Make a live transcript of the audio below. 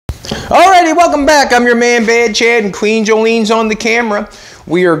Alrighty, welcome back. I'm your man Bad Chad and Queen Jolene's on the camera.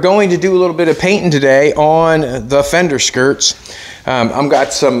 We are going to do a little bit of painting today on the fender skirts. I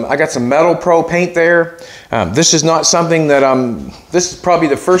got some Metal Pro paint there. This is not something that this is probably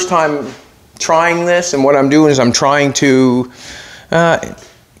the first time trying this, and what I'm doing is I'm trying to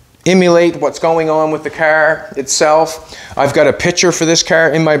emulate what's going on with the car itself. I've got a picture for this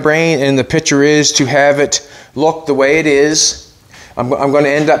car in my brain, and the picture is to have it look the way it is. I'm going to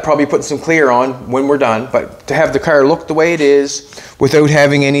end up probably putting some clear on when we're done, but to have the car look the way it is without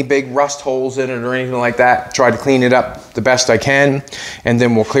having any big rust holes in it or anything like that. Try to clean it up the best I can, and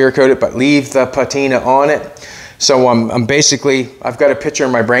then we'll clear coat it, but leave the patina on it. So I'm basically, I've got a picture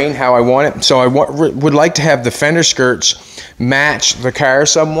in my brain how I want it. So I would like to have the fender skirts match the car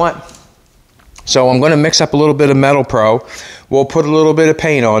somewhat. So I'm going to mix up a little bit of Metal Pro. We'll put a little bit of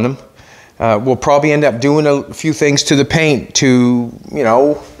paint on them. We'll probably end up doing a few things to the paint to, you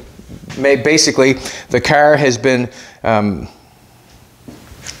know, basically the car has been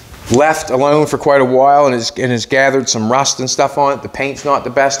left alone for quite a while and has gathered some rust and stuff on it. The paint's not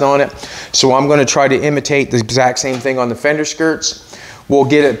the best on it. So I'm going to try to imitate the exact same thing on the fender skirts. We'll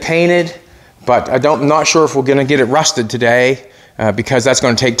get it painted, but I'm not sure if we're going to get it rusted today because that's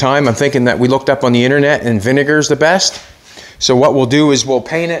going to take time. I'm thinking that we looked up on the internet and vinegar is the best. So what we'll do is we'll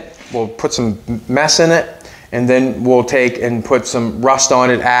paint it, we'll put some mess in it, and then we'll take and put some rust on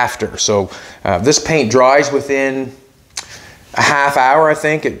it after. So this paint dries within a half hour, I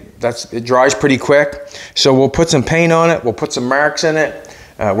think. It dries pretty quick. So we'll put some paint on it, we'll put some marks in it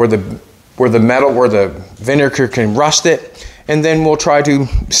where the vinegar can rust it, and then we'll try to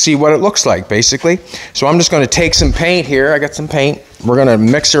see what it looks like, basically. So I'm just going to take some paint here. I got some paint. We're going to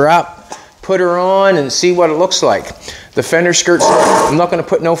mix her up, put her on, and see what it looks like. The fender skirts, I'm not going to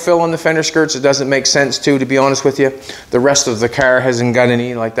put no fill on the fender skirts. It doesn't make sense to be honest with you. The rest of the car hasn't got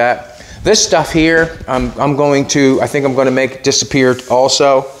any like that. This stuff here, I think I'm going to make it disappear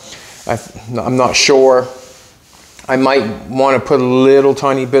also. I'm not sure. I might want to put a little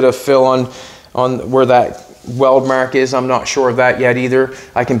tiny bit of fill on where that weld mark is. I'm not sure of that yet either.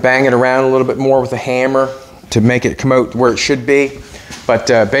 I can bang it around a little bit more with a hammer to make it come out where it should be. But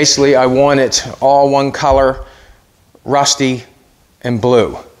basically I want it all one color, rusty and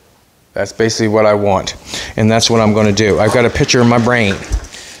blue. That's basically what I want, and that's what I'm going to do. I've got a picture in my brain.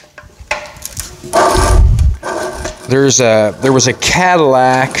 There was a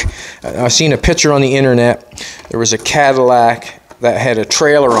Cadillac. I've seen a picture on the internet. There was a Cadillac that had a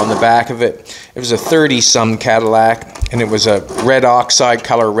trailer on the back of it. It was a 30-some Cadillac, and it was a red oxide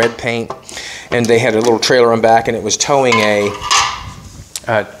color, red paint, and they had a little trailer on back, and it was towing a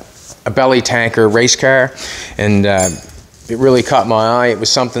belly tanker race car, and it really caught my eye. It was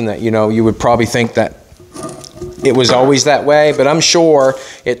something that, you know, you would probably think that it was always that way, but I'm sure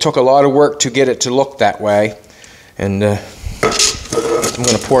it took a lot of work to get it to look that way. And I'm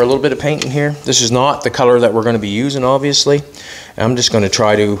going to pour a little bit of paint in here. This is not the color that we're going to be using, obviously. I'm just going to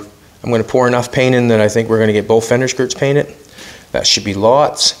I'm going to pour enough paint in that I think we're going to get both fender skirts painted. That should be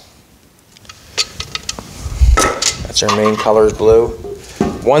lots. That's our main color is blue.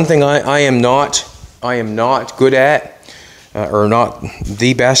 One thing I am not good at, or not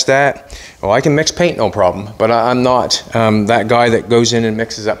the best at. Well, I can mix paint no problem, but I'm not that guy that goes in and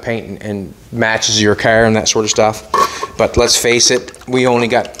mixes up paint and matches your car and that sort of stuff. But let's face it, we only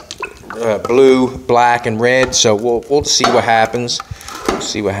got blue, black, and red, so we'll see what happens. We'll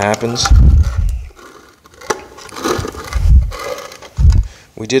see what happens.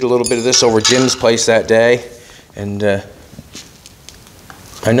 We did a little bit of this over Jim's place that day, and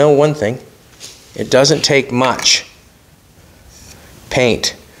I know one thing. It doesn't take much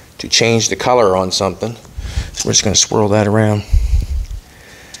paint to change the color on something. So we're just going to swirl that around.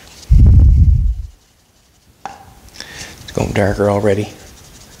 It's going darker already.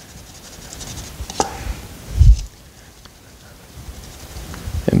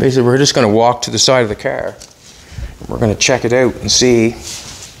 And basically we're just going to walk to the side of the car. We're going to check it out and see.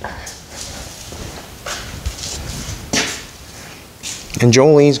 And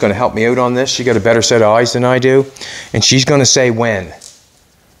Jolene's going to help me out on this. She got a better set of eyes than I do. And she's going to say when.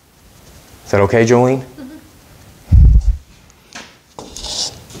 Is that okay, Jolene?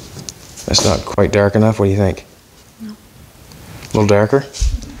 That's not quite dark enough. What do you think? No. A little darker?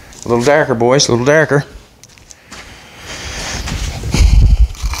 A little darker, boys. A little darker.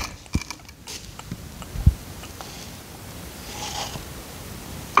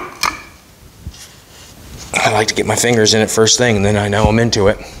 I like to get my fingers in it first thing, and then I know I'm into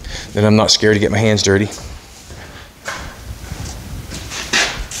it. Then I'm not scared to get my hands dirty.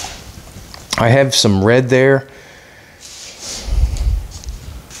 I have some red there.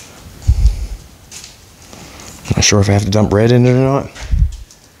 Not sure if I have to dump red in it or not.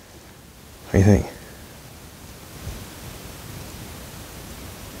 What do you think?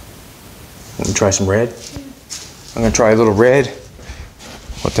 Let me try some red. I'm gonna try a little red.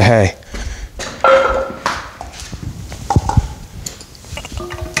 What the hey?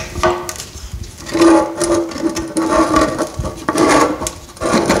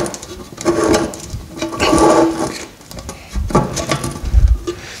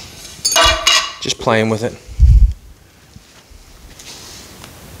 Just playing with it.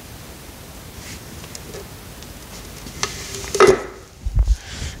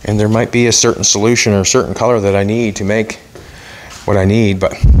 And there might be a certain solution or a certain color that I need to make what I need,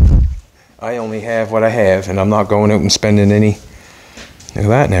 but I only have what I have, and I'm not going out and spending any. Look at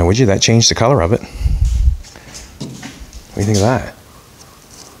that now, would you? That changed the color of it. What do you think of that?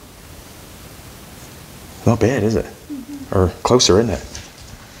 Not bad, is it? Mm-hmm. Or closer, isn't it?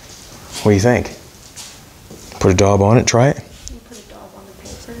 What do you think? Put a daub on it, try it? You put a daub on the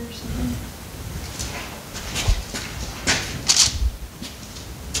paper or something?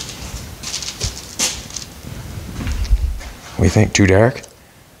 What do you think? Too dark?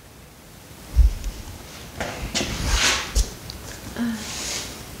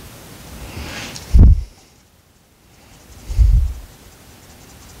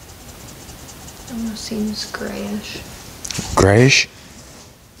 Almost seems grayish. Grayish?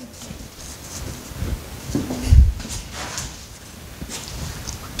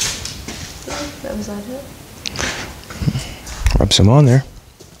 Was that it? Rub some on there.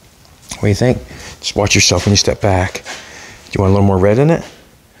 What do you think? Just watch yourself when you step back. Do you want a little more red in it?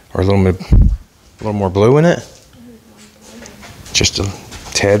 Or a little more blue in it? Just a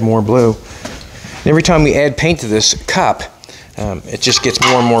tad more blue. And every time we add paint to this cup, it just gets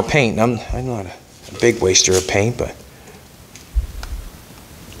more and more paint. I'm not a big waster of paint, but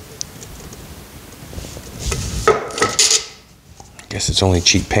I guess it's only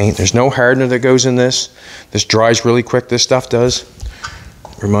cheap paint. There's no hardener that goes in this. This dries really quick, this stuff does.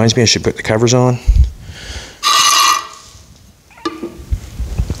 Reminds me I should put the covers on.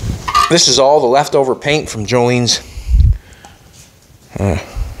 This is all the leftover paint from Jolene's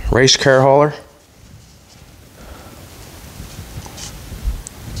race car hauler.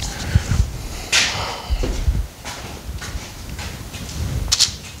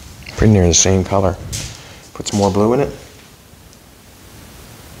 Pretty near the same color. Put some more blue in it.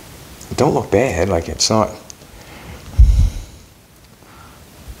 It don't look bad, like it's not.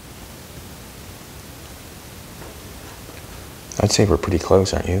 I'd say we're pretty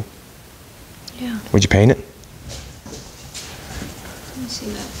close, aren't you? Yeah. Would you paint it? Let me see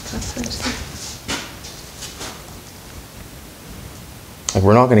that first. Like,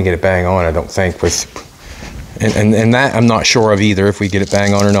 we're not going to get it bang on, I don't think, with, and that I'm not sure of either, if we get it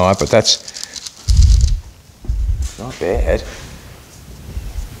bang on or not, but that's not bad.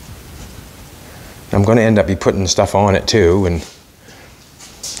 I'm going to end up be putting stuff on it too, and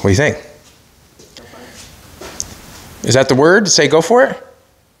what do you think? Is that the word? Say go for it?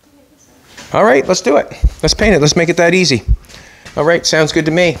 All right, let's do it. Let's paint it. Let's make it that easy. All right, sounds good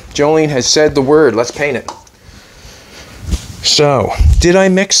to me. Jolene has said the word. Let's paint it. So, did I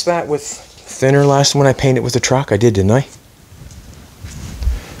mix that with thinner last when I painted with the truck? I did, didn't I?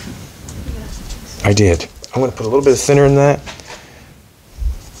 I did. I'm going to put a little bit of thinner in that,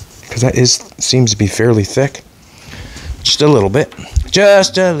 because that seems to be fairly thick. Just a little bit.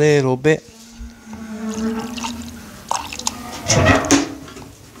 Just a little bit.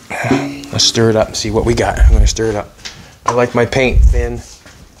 Let's stir it up and see what we got. I'm going to stir it up. I like my paint thin. And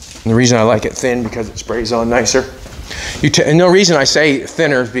the reason I like it thin because it sprays on nicer. And no reason I say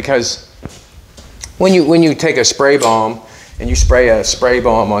thinner is because when you take a spray bomb and you spray a spray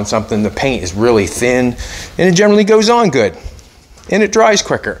bomb on something, the paint is really thin and it generally goes on good and it dries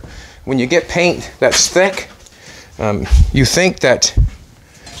quicker. When you get paint that's thick, you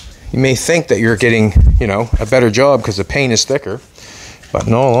may think that you're getting, a better job because the paint is thicker. But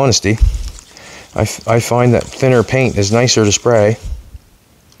in all honesty, I find that thinner paint is nicer to spray.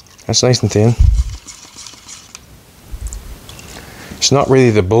 That's nice and thin. It's not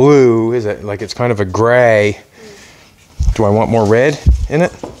really the blue, is it? Like, it's kind of a gray. Do I want more red in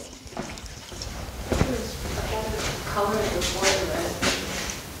it?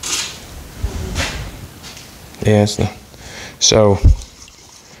 Yeah, so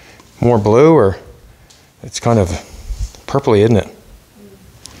more blue, or it's kind of purpley, isn't it?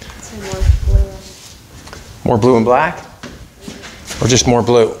 More blue and black? Or just more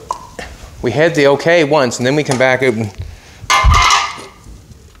blue? We had the okay once, and then we come back out and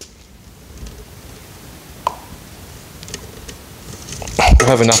we'll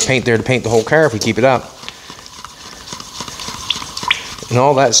have enough paint there to paint the whole car if we keep it up. And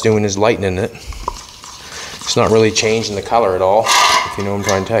all that's doing is lightening it. It's not really changing the color at all, if you know what I'm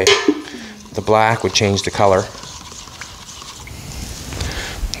trying to tell you. The black would change the color.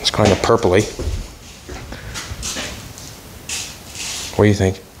 It's kind of purpley. What do you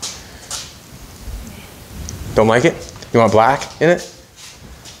think? Don't like it? You want black in it?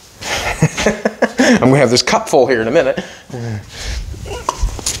 I'm gonna have this cup full here in a minute.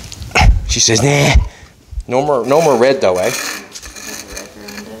 She says, nah. No more red though, eh?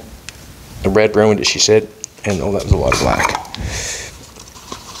 The red ruined it, she said. And oh, that was a lot of black.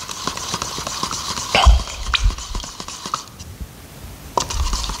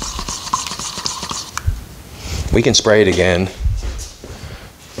 We can spray it again.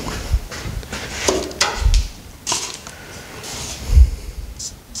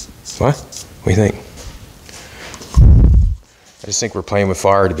 What? What do you think? I just think we're playing with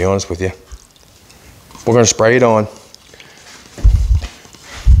fire, to be honest with you. We're going to spray it on.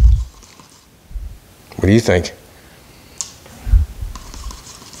 What do you think?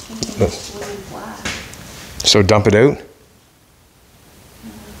 So dump it out?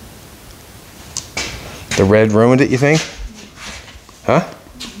 The red ruined it, you think? Huh?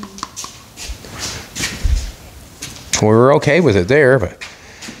 We were okay with it there, but...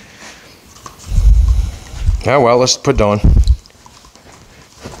 Oh well, let's put it on.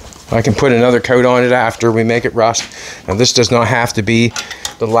 I can put another coat on it after we make it rust. And this does not have to be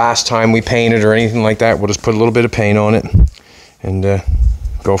the last time we paint it or anything like that. We'll just put a little bit of paint on it and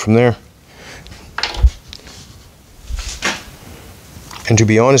go from there. And to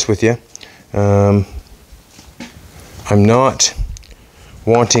be honest with you, I'm not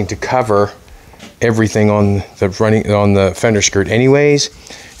wanting to cover everything on the fender skirt anyways.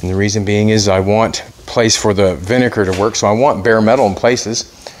 And the reason being is I want place for the vinegar to work, so I want bare metal in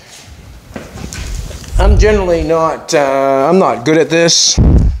places. I'm generally not, I'm not good at this,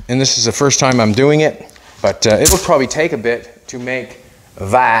 and this is the first time I'm doing it, but it'll probably take a bit to make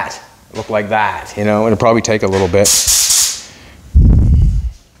that look like that, you know, it'll probably take a little bit.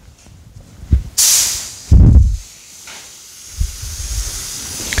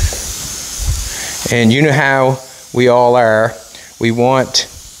 And you know how we all are, we want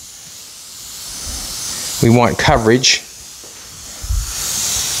coverage,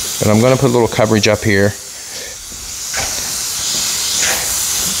 and I'm going to put a little coverage up here.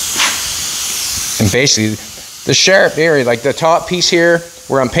 And basically, the sharp area, like the top piece here,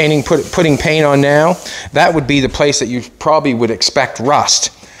 where I'm putting paint on now, that would be the place that you probably would expect rust.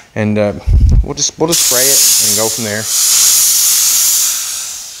 And we'll just spray it and go from there.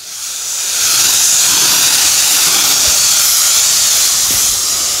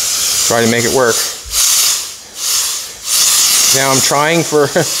 Try to make it work. Now I'm trying for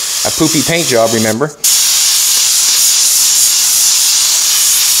a poopy paint job, remember?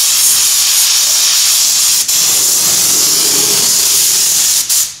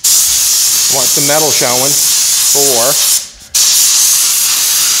 Want some metal showing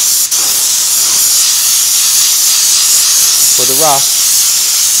for the rust.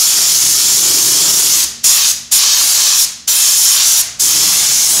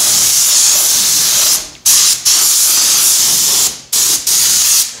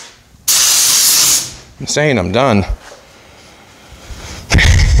 I'm saying I'm done.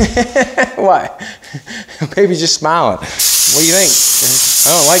 What? Baby's just smiling. What do you think? I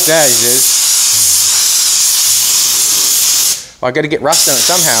don't like that, he says. Well, I got to get rust on it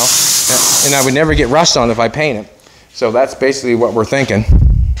somehow, and I would never get rust on it if I paint it. So that's basically what we're thinking.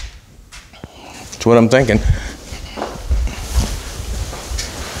 That's what I'm thinking.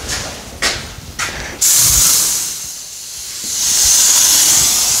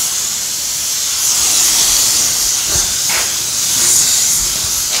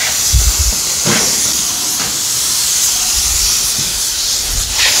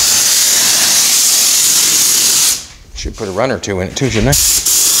 Should put a run or two in it too, shouldn't I?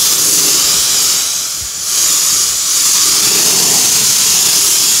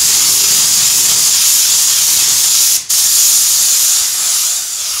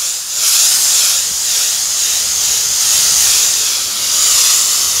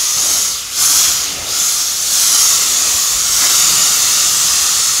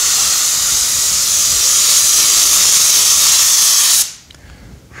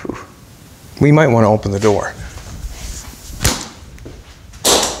 We might want to open the door.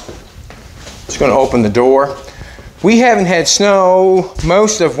 Just going to open the door. We haven't had snow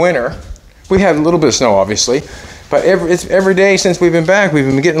most of winter. We had a little bit of snow, obviously, but every day since we've been back, we've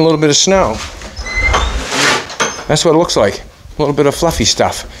been getting a little bit of snow. That's what it looks like. A little bit of fluffy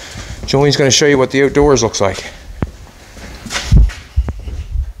stuff. Jolene's going to show you what the outdoors looks like.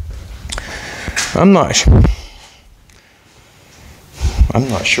 I'm not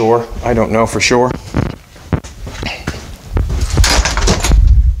sure. I don't know for sure.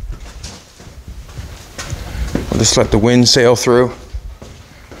 I'll just let the wind sail through.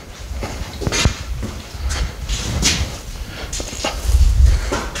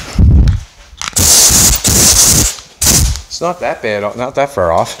 It's not that bad, not that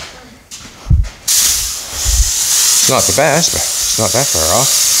far off. It's not the best, but it's not that far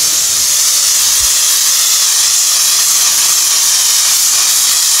off.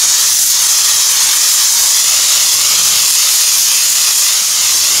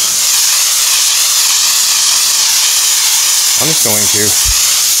 I'm just going to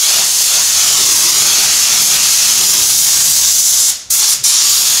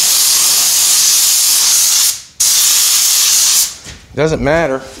doesn't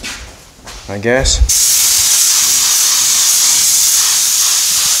matter, I guess.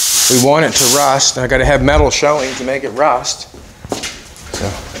 We want it to rust. I got to have metal showing to make it rust.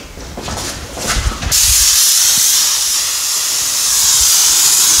 So.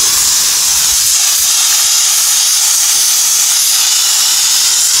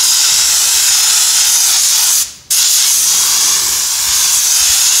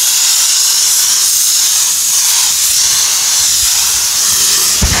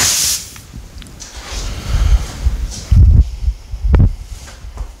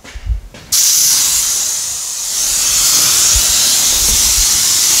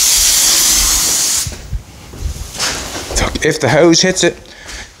 If the hose hits it,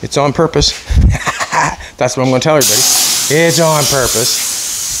 it's on purpose. That's what I'm going to tell everybody. It's on purpose.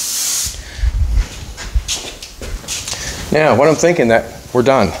 Now, what I'm thinking that we're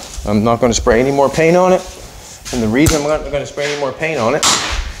done. I'm not going to spray any more paint on it. And the reason I'm not going to spray any more paint on it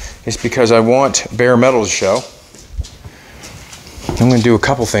is because I want bare metal to show. I'm going to do a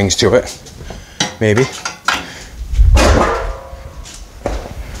couple things to it. Maybe.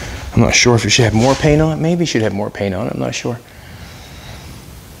 I'm not sure if you should have more paint on it. Maybe you should have more paint on it. I'm not sure.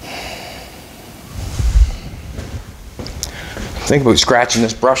 Think about scratching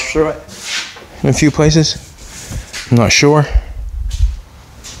this brush through it in a few places. I'm not sure.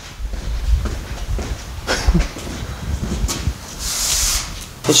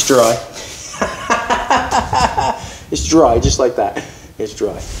 It's dry. It's dry, just like that. It's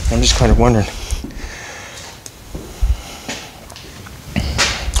dry. I'm just kind of wondering.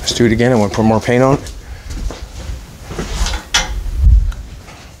 Let's do it again. I want to put more paint on it.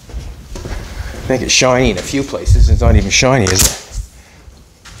 Make it shiny in a few places. It's not even shiny, is it?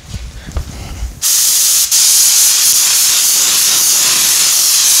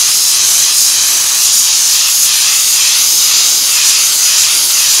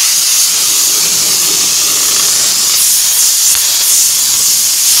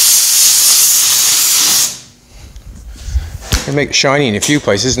 I make it shiny in a few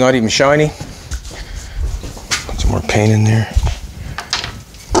places, not even shiny. Put some more paint in there.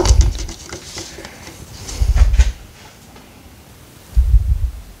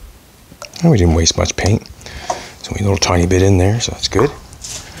 Oh, we didn't waste much paint. There's only a little tiny bit in there, so that's good.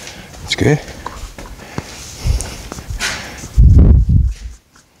 That's good.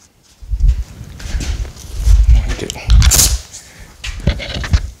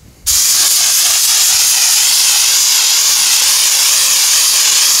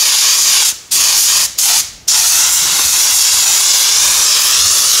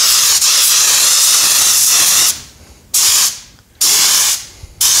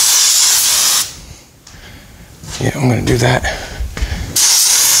 Yeah, I'm going to do that.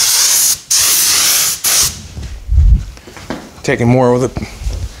 Taking more with it.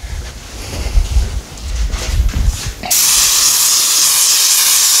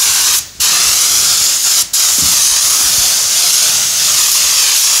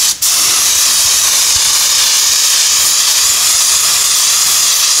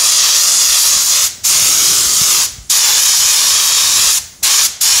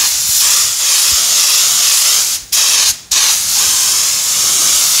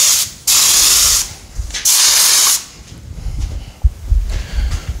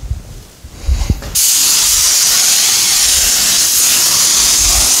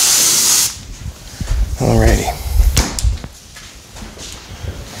 Alrighty.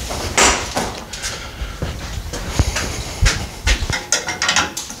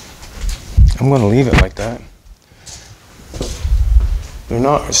 I'm going to leave it like that.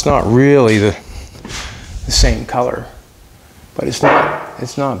 It's not really the same color, but it's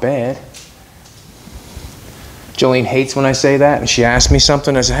not bad. Jolene hates when I say that, and she asked me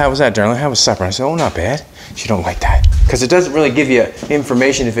something. I said, "How was that, darling? How was supper?" I said, "Oh, not bad." She don't like that because it doesn't really give you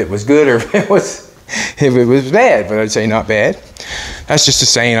information if it was good or if it was if it was bad, but I'd say not bad. That's just a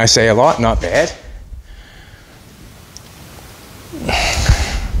saying I say a lot, not bad.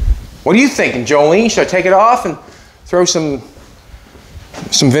 What are you thinking, Jolene? Should I take it off and throw some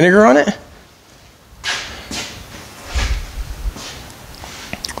vinegar on it?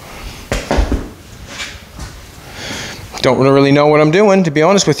 Don't really know what I'm doing, to be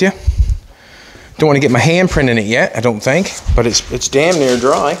honest with you. Don't want to get my handprint in it yet, I don't think, but it's damn near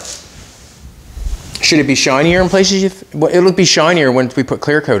dry. Should it be shinier in places? Well, it'll be shinier when we put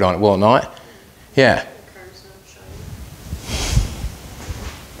clear coat on it, will it not? Yeah.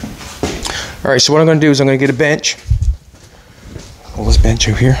 All right, so what I'm going to do is I'm going to get a bench. Pull this bench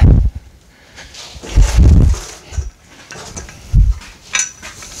over here.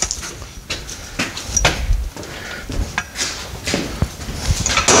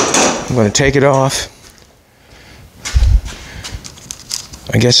 I'm going to take it off.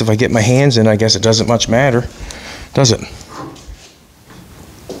 I guess if I get my hands in, I guess it doesn't much matter, does it?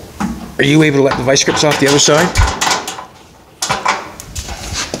 Are you able to let the vice grips off the other side?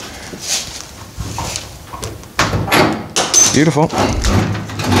 Beautiful.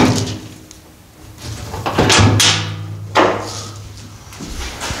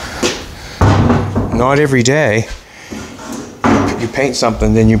 Not every day you paint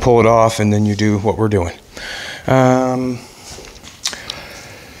something, then you pull it off, and then you do what we're doing.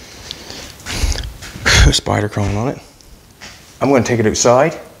 Spider crawling on it. I'm going to take it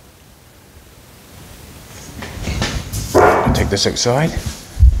outside. I'll take this outside.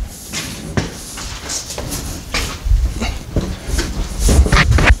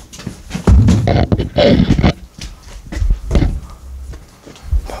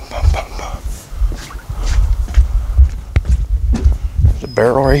 There's a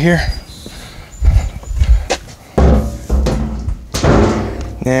barrel right here.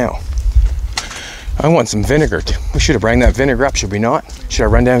 Now, I want some vinegar. We should have brought that vinegar up, should we not? Should I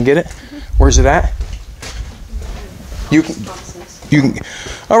run down and get it? Where's it at? You can.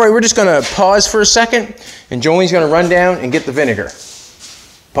 All right, we're just gonna pause for a second, and Jolene's gonna run down and get the vinegar.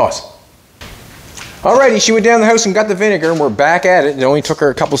 Pause. Alrighty, she went down the house and got the vinegar, and we're back at it. It only took her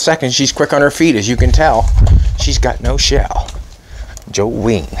a couple seconds. She's quick on her feet, as you can tell. She's got no shell.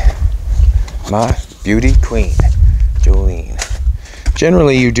 Jolene, my beauty queen, Jolene.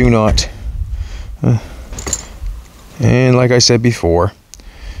 Generally, you do not. And like I said before,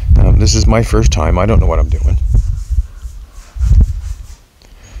 this is my first time. I don't know what I'm doing.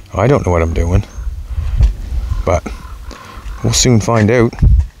 I don't know what I'm doing, but we'll soon find out.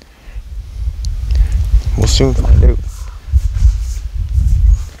 We'll soon find out.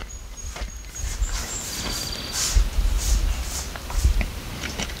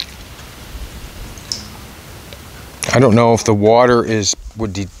 I don't know if the water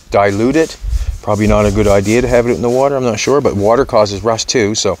would dilute it. Probably not a good idea to have it in the water, I'm not sure, but water causes rust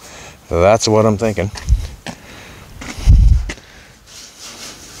too, so that's what I'm thinking.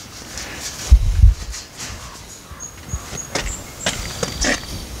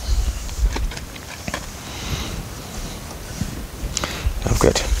 I've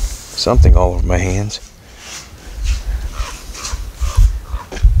got something all over my hands.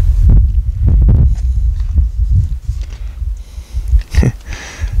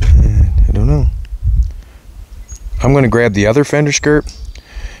 I'm going to grab the other fender skirt,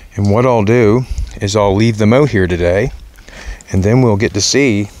 and what I'll do is I'll leave them out here today, and then we'll get to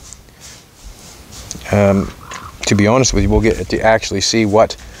see, to be honest with you, we'll get to actually see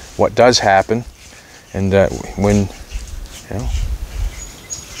what does happen, and when, you know,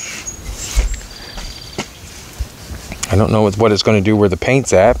 I don't know what it's going to do where the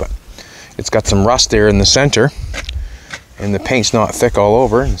paint's at, but it's got some rust there in the center, and the paint's not thick all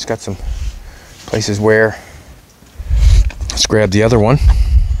over, and it's got some places where. Let's grab the other one.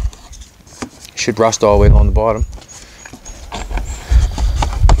 Should rust all the way along the bottom.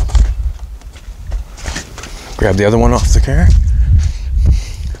 Grab the other one off the car.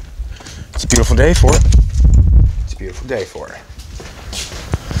 It's a beautiful day for it. It's a beautiful day for it.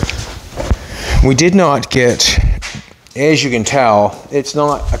 We did not get, as you can tell, it's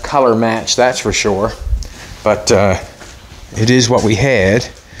not a color match, that's for sure. But it is what we had,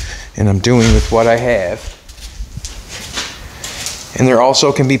 and I'm doing with what I have. And there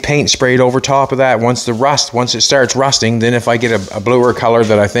also can be paint sprayed over top of that once it starts rusting. Then if I get a bluer color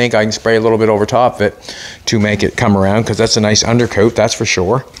that I think, I can spray a little bit over top of it to make it come around, because that's a nice undercoat, that's for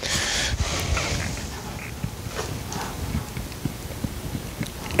sure.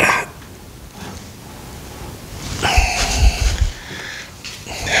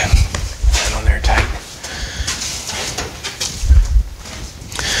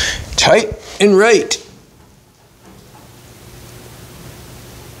 Tight and right.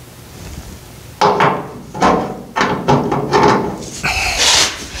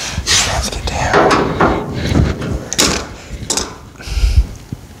 Let's get down.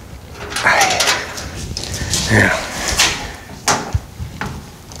 Yeah.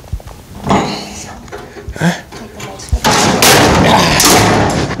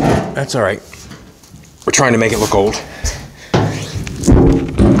 That's all right. We're trying to make it look old.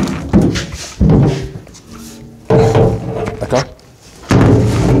 Okay.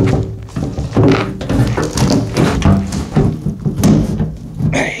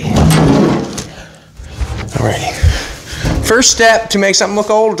 Hey. Alrighty. First step to make something look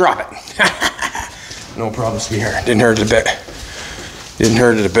old, drop it. No problems to be here. Didn't hurt it a bit. Didn't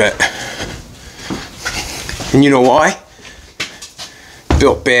hurt it a bit. And you know why?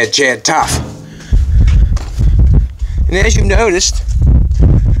 Built bad, Chad tough. And as you noticed,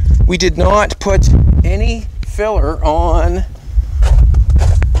 we did not put any filler on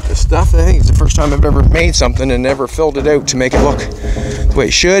the stuff. I think it's the first time I've ever made something and never filled it out to make it look the way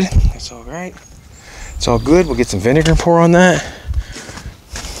it should. It's all right. It's all good. We'll get some vinegar and pour on that.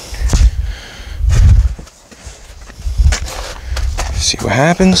 See what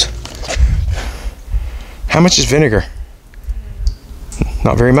happens. How much is vinegar?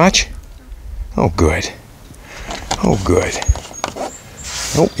 Not very much? Oh, good. Oh, good.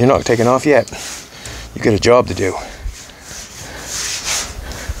 Nope, you're not taking off yet. You got a job to do.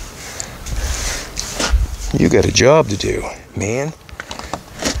 You got a job to do, man.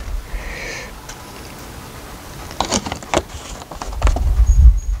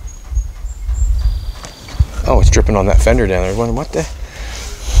 Oh, it's dripping on that fender down there. What the?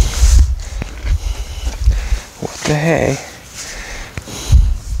 What the hey?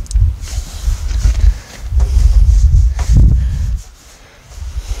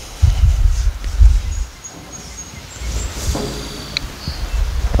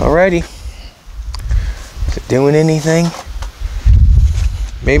 Alrighty. Is it doing anything?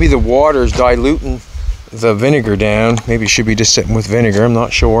 Maybe the water is diluting the vinegar down. Maybe it should be just sitting with vinegar. I'm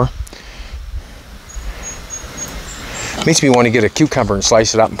not sure. Makes me want to get a cucumber and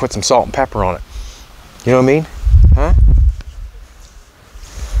slice it up and put some salt and pepper on it. You know what I mean? Huh?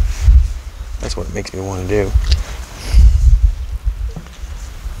 That's what it makes me want to do.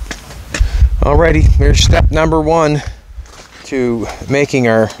 Alrighty, here's step number 1 to making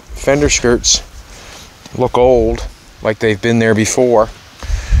our fender skirts look old like they've been there before.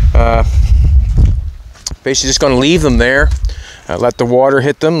 Basically just going to leave them there, let the water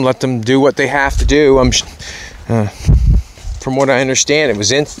hit them, let them do what they have to do. From what I understand, it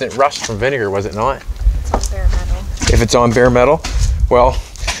was instant rust from vinegar, was it not? It's on bare metal. If it's on bare metal, well,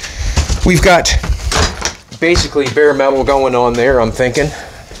 we've got basically bare metal going on there, I'm thinking.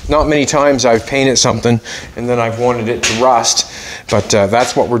 Not many times I've painted something and then I've wanted it to rust, but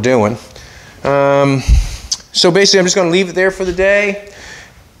that's what we're doing. So basically I'm just going to leave it there for the day,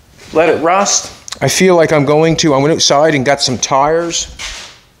 let it rust. I feel like I went outside and got some tires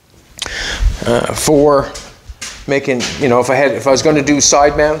for making, you know, if I was going to do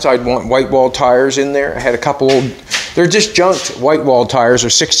side mounts, I'd want white wall tires in there. I had a couple old, they're just junked white wall tires, they're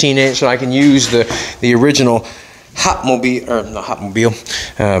 16-inch, and I can use the original Hotmobile, or not Hotmobile,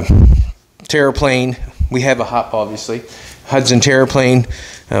 Terraplane. We have a Hop, obviously. Hudson Terraplane.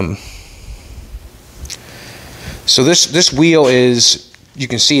 So this wheel is, you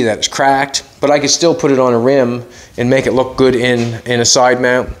can see that it's cracked, but I can still put it on a rim and make it look good in a side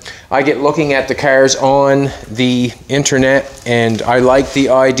mount. I get looking at the cars on the internet and I like the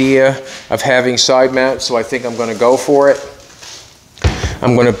idea of having side mounts, so I think I'm going to go for it.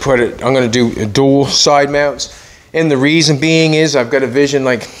 I'm going to do dual side mounts. And the reason being is I've got a vision,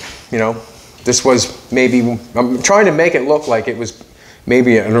 like, you know, this was maybe, I'm trying to make it look like it was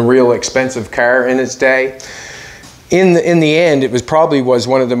maybe a real expensive car in its day. In the end, it probably was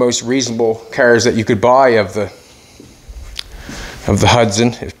one of the most reasonable cars that you could buy of the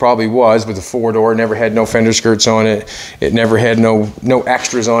Hudson. It probably was, with a 4-door, never had no fender skirts on it. It never had no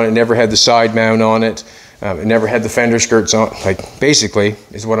extras on it, never had the side mount on it. It never had the fender skirts on. Like, basically,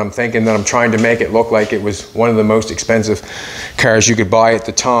 is what I'm thinking, that I'm trying to make it look like it was one of the most expensive cars you could buy at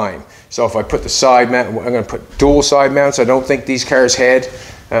the time. So if I put the side mount, I'm going to put dual side mounts. I don't think these cars had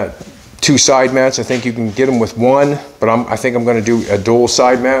 2 side mounts. I think you can get them with 1, but I think I'm going to do a dual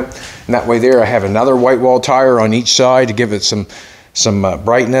side mount. And that way there I have another white wall tire on each side to give it some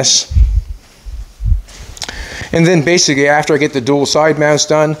brightness. And then basically after I get the dual side mounts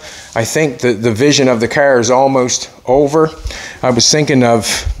done, I think the vision of the car is almost over. I was thinking of,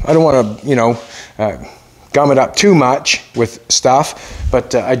 I don't want to, you know, gum it up too much with stuff,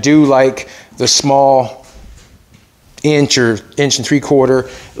 but I do like the small inch or inch and 3/4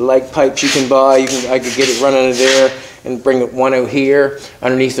 leg pipes you can buy. I could get it run under there and bring one out here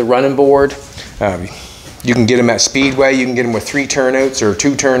underneath the running board. You can get them at Speedway. You can get them with 3 turnouts or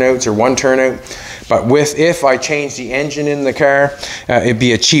 2 turnouts or 1 turnout. But if I change the engine in the car, it'd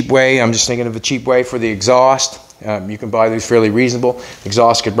be a cheap way. I'm just thinking of a cheap way for the exhaust. You can buy these fairly reasonable.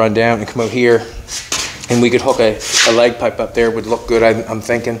 Exhaust could run down and come out here, and we could hook a leg pipe up there. Would look good, I'm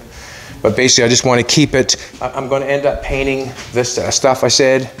thinking. But basically, I just want to keep it. I'm going to end up painting this stuff I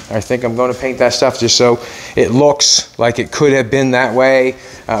said. I think I'm going to paint that stuff just so it looks like it could have been that way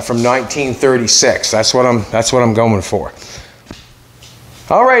from 1936. That's what I'm going for.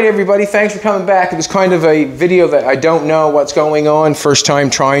 All right, everybody, thanks for coming back. It was kind of a video that I don't know what's going on. First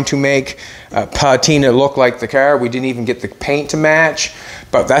time trying to make patina look like the car. We didn't even get the paint to match,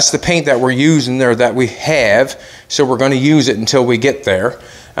 but that's the paint that we're using there that we have, so we're going to use it until we get there.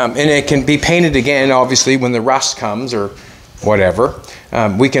 And it can be painted again, obviously, when the rust comes or whatever.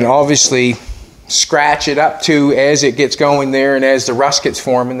 We can obviously scratch it up too as it gets going there, and as the rust gets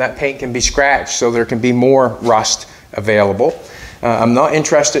forming, that paint can be scratched so there can be more rust available. I'm not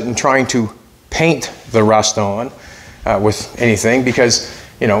interested in trying to paint the rust on with anything because,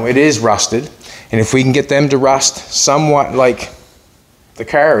 you know, it is rusted. And if we can get them to rust somewhat like the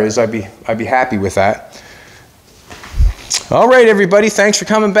car is, I'd be happy with that. All right, everybody, thanks for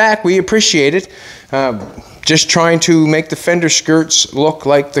coming back. We appreciate it. Just trying to make the fender skirts look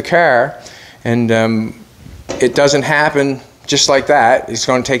like the car, and it doesn't happen just like that. It's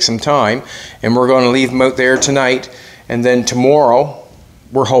going to take some time, and we're going to leave them out there tonight, and then tomorrow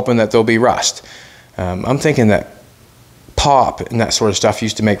we're hoping that there'll be rust. I'm thinking that pop and that sort of stuff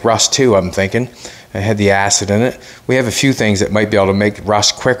used to make rust too, I'm thinking. It had the acid in it. We have a few things that might be able to make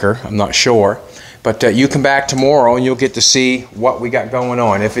rust quicker. I'm not sure. But you come back tomorrow and you'll get to see what we got going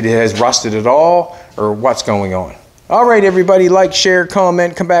on, if it has rusted at all or what's going on. All right, everybody, like, share,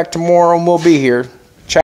 comment, come back tomorrow and we'll be here.